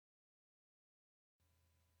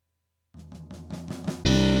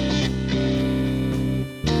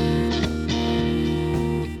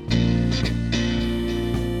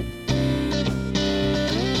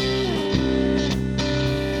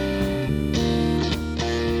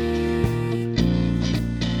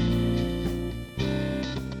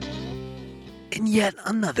yet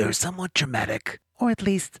another somewhat dramatic, or at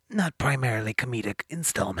least not primarily comedic,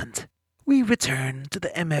 installment. We return to the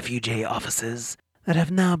MFUJ offices that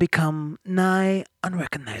have now become nigh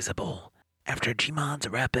unrecognizable after Gmod's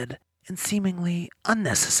rapid and seemingly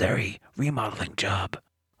unnecessary remodeling job.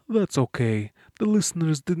 That's okay. The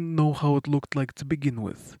listeners didn't know how it looked like to begin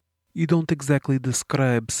with. You don't exactly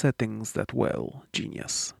describe settings that well,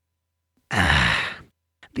 genius.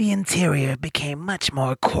 The interior became much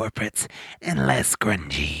more corporate and less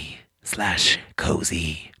grungy /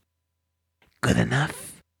 cozy. Good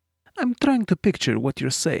enough? I'm trying to picture what you're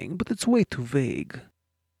saying, but it's way too vague.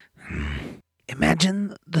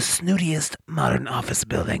 Imagine the snootiest modern office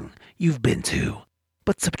building you've been to,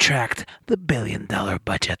 but subtract the billion-dollar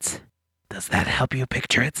budget. Does that help you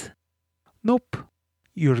picture it? Nope.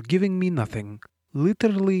 You're giving me nothing.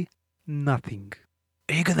 Literally nothing.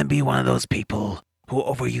 Are you gonna be one of those people who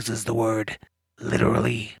overuses the word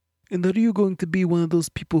literally? And are you going to be one of those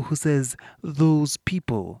people who says, those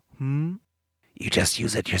people, You just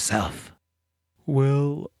use it yourself.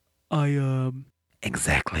 Well,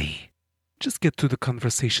 Exactly. Just get to the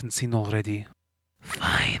conversation scene already.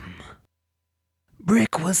 Fine.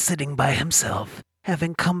 Brick was sitting by himself,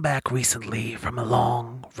 having come back recently from a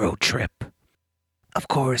long road trip. Of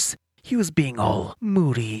course, he was being all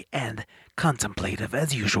moody and contemplative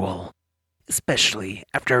as usual, especially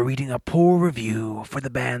after reading a poor review for the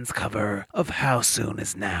band's cover of How Soon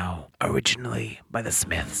Is Now, originally by the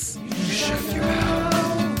Smiths. Shut your mouth.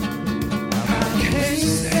 I can't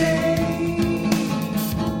say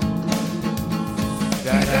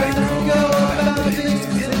that I know about it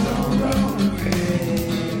in the wrong way.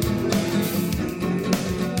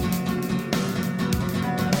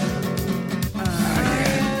 I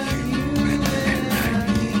am human and I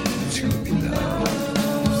need to be loved.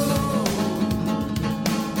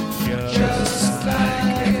 Just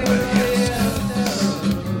like everybody else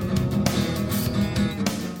does.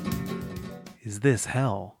 Is this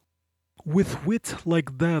hell? With wit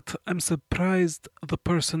like that, I'm surprised the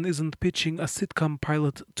person isn't pitching a sitcom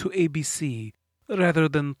pilot to ABC rather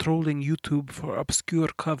than trolling YouTube for obscure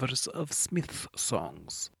covers of Smith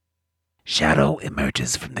songs. Shadow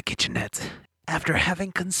emerges from the kitchenette after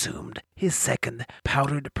having consumed his second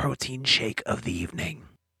powdered protein shake of the evening.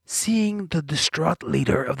 Seeing the distraught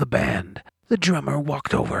leader of the band, the drummer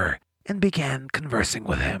walked over and began conversing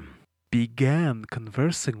with him. Began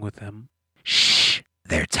conversing with him. Shh,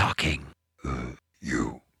 they're talking.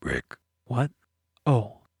 You, Rick. What?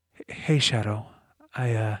 Oh, hey Shadow.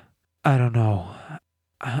 I don't know.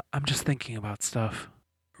 I'm just thinking about stuff.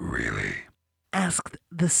 Really? Asked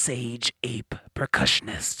the sage ape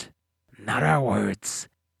percussionist. Not our words.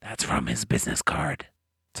 That's from his business card.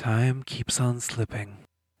 Time keeps on slipping.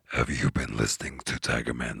 Have you been listening to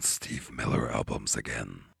Tigerman's Steve Miller albums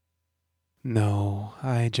again? No,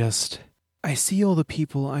 I see all the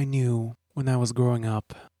people I knew when I was growing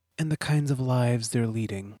up and the kinds of lives they're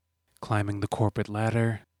leading. Climbing the corporate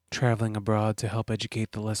ladder, traveling abroad to help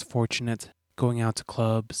educate the less fortunate, going out to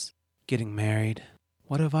clubs, getting married.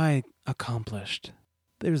 What have I accomplished?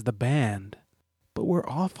 There's the band, but we're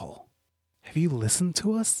awful. Have you listened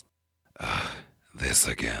to us? This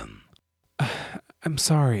again. I'm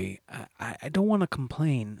sorry. I don't want to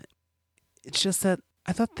complain. It's just that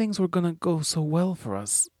I thought things were going to go so well for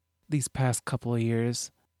us these past couple of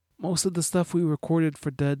years. Most of the stuff we recorded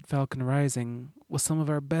for Dead Falcon Rising was some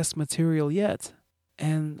of our best material yet.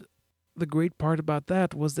 And the great part about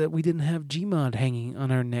that was that we didn't have Gmod hanging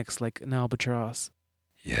on our necks like an albatross.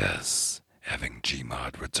 Yes, having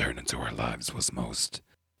Gmod return into our lives was most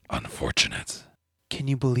unfortunate. Can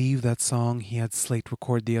you believe that song he had Slate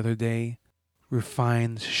record the other day?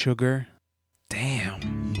 Refined Sugar? Damn.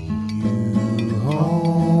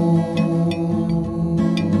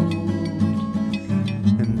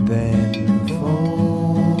 And then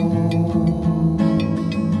fall,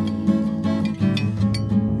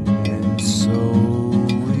 and so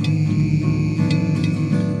we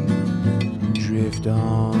drift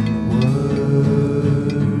onward.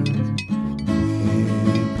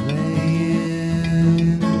 We're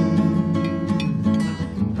playing.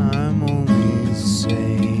 I'm only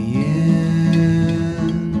saying.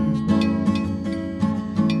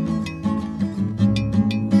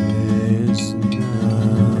 There's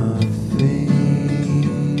nothing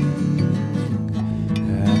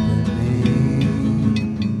happening.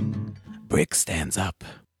 Brick stands up,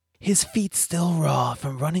 his feet still raw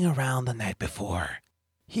from running around the night before.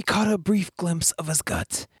 He caught a brief glimpse of his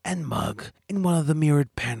gut and mug in one of the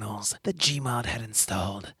mirrored panels that Gmod had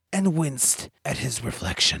installed and winced at his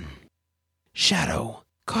reflection. Shadow,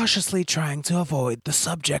 cautiously trying to avoid the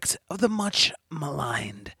subject of the much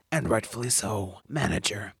maligned, and rightfully so,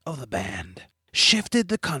 manager of the band, shifted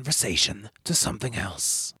the conversation to something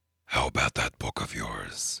else. How about that book of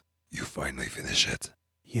yours? You finally finish it?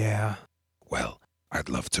 Yeah, Well, I'd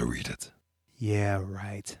love to read it. yeah,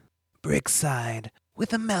 right. Brick sighed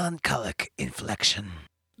with a melancholic inflection.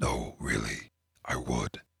 No, really, I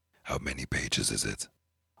would. How many pages is it?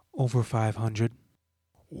 Over 500.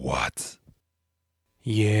 What?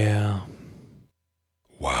 Yeah.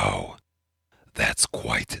 Wow, that's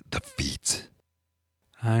quite the feat.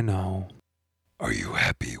 I know. Are you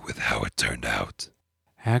happy with how it turned out?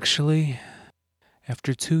 Actually,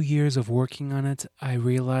 after 2 years of working on it, I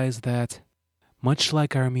realized that, much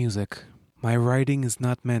like our music, my writing is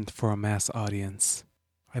not meant for a mass audience.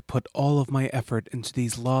 I put all of my effort into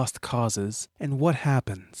these lost causes, and what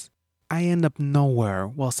happens? I end up nowhere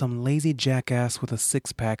while some lazy jackass with a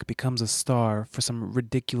six-pack becomes a star for some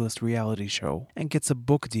ridiculous reality show and gets a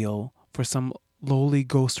book deal for some lowly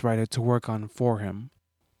ghostwriter to work on for him.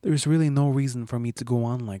 There's really no reason for me to go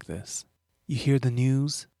on like this. You hear the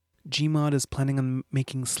news? Gmod is planning on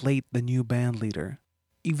making Slate the new band leader.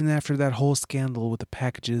 Even after that whole scandal with the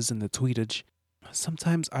packages and the tweetage,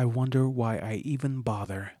 sometimes I wonder why I even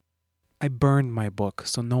bother. I burned my book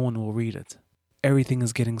so no one will read it. Everything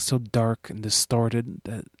is getting so dark and distorted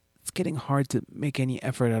that it's getting hard to make any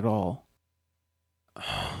effort at all.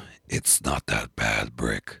 It's not that bad,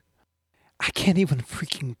 Brick. I can't even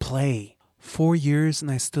freaking play. 4 years and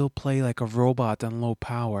I still play like a robot on low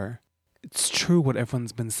power. It's true what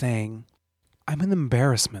everyone's been saying. I'm an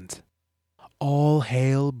embarrassment. All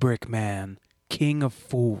hail Brickman, king of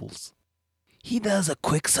fools. He does a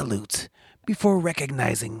quick salute before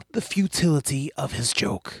recognizing the futility of his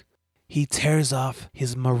joke. He tears off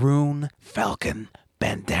his maroon falcon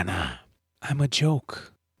bandana. I'm a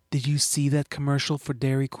joke. Did you see that commercial for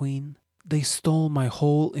Dairy Queen? They stole my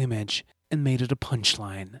whole image and made it a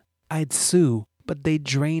punchline. I'd sue, but they'd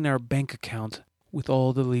drain our bank account with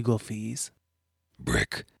all the legal fees.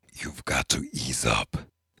 Brick, you've got to ease up.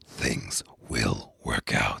 Things will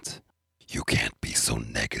work out. You can't be so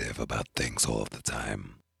negative about things all of the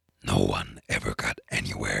time. No one ever got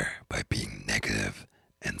anywhere by being negative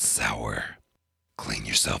and sour. Clean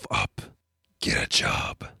yourself up, get a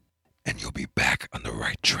job, and you'll be back on the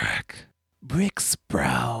right track. Brick's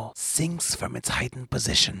brow sinks from its heightened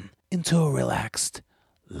position into a relaxed,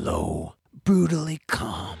 low, brutally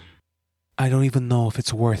calm. I don't even know if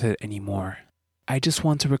it's worth it anymore. I just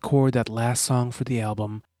want to record that last song for the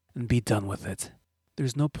album and be done with it.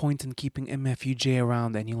 There's no point in keeping MFUJ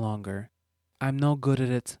around any longer. I'm no good at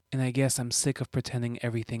it, and I guess I'm sick of pretending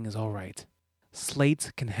everything is alright.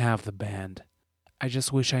 Slate can have the band. I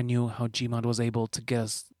just wish I knew how Gmod was able to get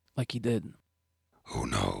us like he did. Who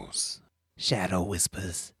knows? Shadow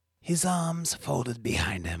whispers, his arms folded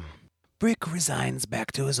behind him. Brick resigns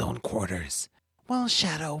back to his own quarters, while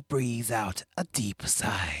Shadow breathes out a deep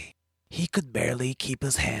sigh. He could barely keep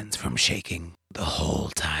his hands from shaking the whole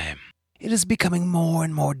time. It is becoming more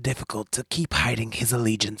and more difficult to keep hiding his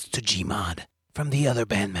allegiance to Gmod from the other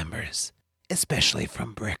band members, especially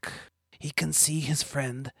from Brick. He can see his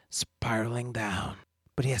friend spiraling down,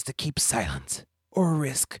 but he has to keep silent or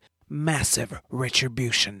risk massive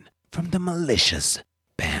retribution from the malicious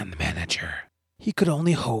band manager. He could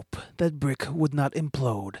only hope that Brick would not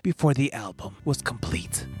implode before the album was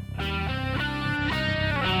complete.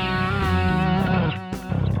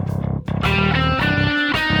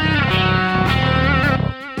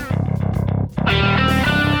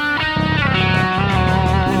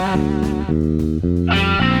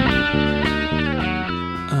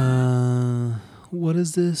 What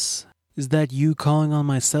is this? Is that you calling on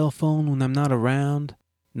my cell phone when I'm not around?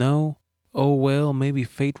 No? Oh well, maybe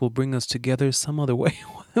fate will bring us together some other way.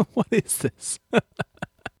 What is this?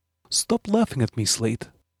 Stop laughing at me, Slate.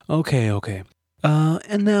 Okay.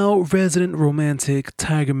 And now resident romantic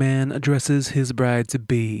Tigerman addresses his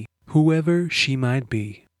bride-to-be, whoever she might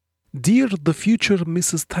be. Dear the future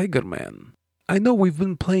Mrs. Tigerman, I know we've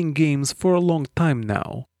been playing games for a long time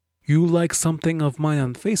now. You like something of mine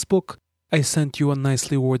on Facebook? I sent you a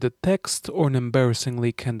nicely worded text or an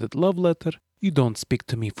embarrassingly candid love letter. You don't speak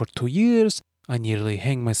to me for 2 years. I nearly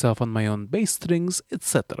hang myself on my own bass strings,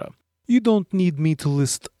 etc. You don't need me to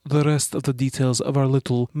list the rest of the details of our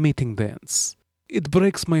little mating dance. It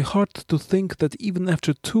breaks my heart to think that even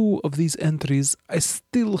after 2 of these entries, I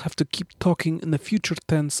still have to keep talking in the future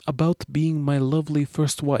tense about being my lovely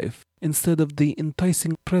first wife, instead of the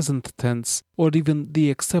enticing present tense or even the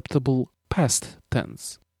acceptable past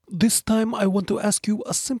tense. This time I want to ask you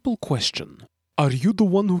a simple question. Are you the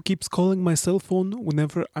one who keeps calling my cell phone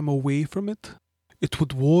whenever I'm away from it? It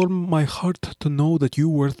would warm my heart to know that you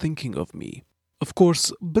were thinking of me. Of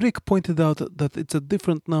course, Brick pointed out that it's a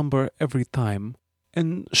different number every time,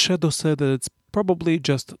 and Shadow said that it's probably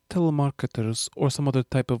just telemarketers or some other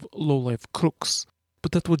type of low-life crooks.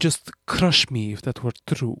 But that would just crush me if that were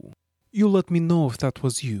true. You let me know if that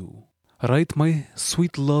was you. Right, my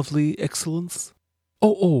sweet, lovely excellence?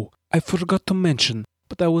 Oh, I forgot to mention,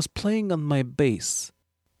 but I was playing on my bass,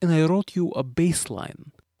 and I wrote you a bass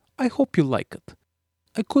line. I hope you like it.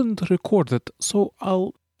 I couldn't record it, so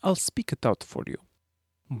I'll speak it out for you.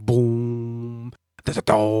 Boom, da da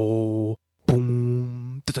da,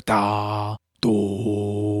 boom, da da da,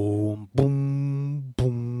 boom, boom,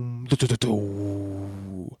 boom, da da da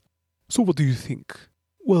da. So what do you think?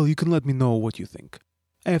 Well, you can let me know what you think.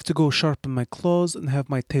 I have to go sharpen my claws and have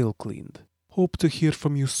my tail cleaned. Hope to hear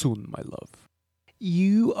from you soon, my love.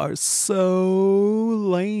 You are so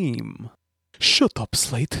lame. Shut up,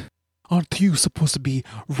 Slate. Aren't you supposed to be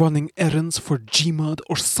running errands for Gmod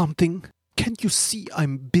or something? Can't you see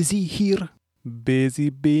I'm busy here? Busy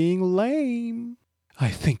being lame. I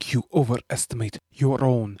think you overestimate your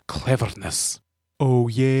own cleverness. Oh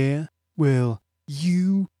yeah? Well,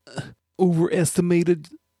 you overestimated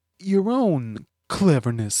your own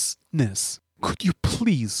cleverness. Could you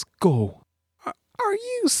please go? Are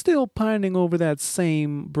you still pining over that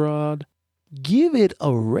same broad? Give it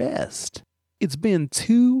a rest. It's been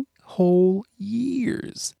 2 whole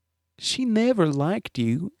years. She never liked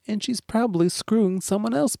you, and she's probably screwing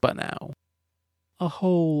someone else by now. A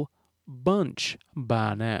whole bunch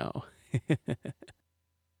by now.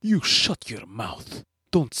 You shut your mouth.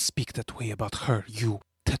 Don't speak that way about her, you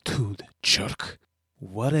tattooed jerk.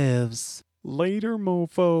 Whatevs. Later,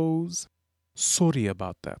 mofos. Sorry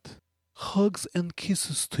about that. Hugs and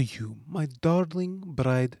kisses to you, my darling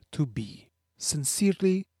bride-to-be.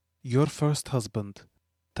 Sincerely, your first husband,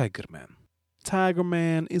 Tigerman.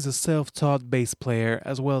 Tigerman is a self-taught bass player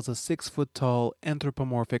as well as a 6-foot-tall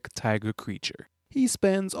anthropomorphic tiger creature. He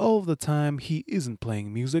spends all of the time he isn't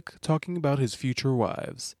playing music talking about his future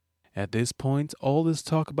wives. At this point, all this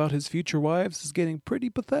talk about his future wives is getting pretty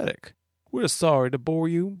pathetic. We're sorry to bore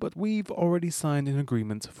you, but we've already signed an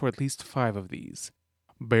agreement for at least 5 of these.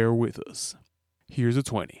 Bear with us. Here's a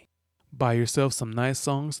 20. Buy yourself some nice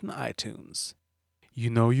songs in iTunes. You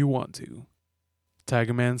know you want to.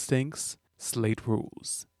 Tigerman stinks, Slate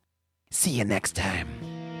rules. See you next time.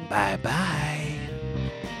 Bye-bye.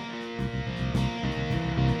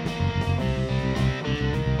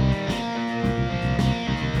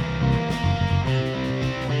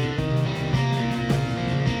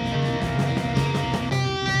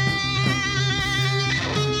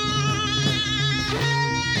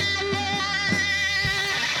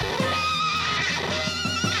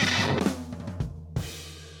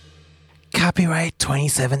 Copyright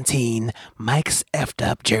 2017, Mike's Effed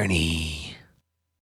Up Journey.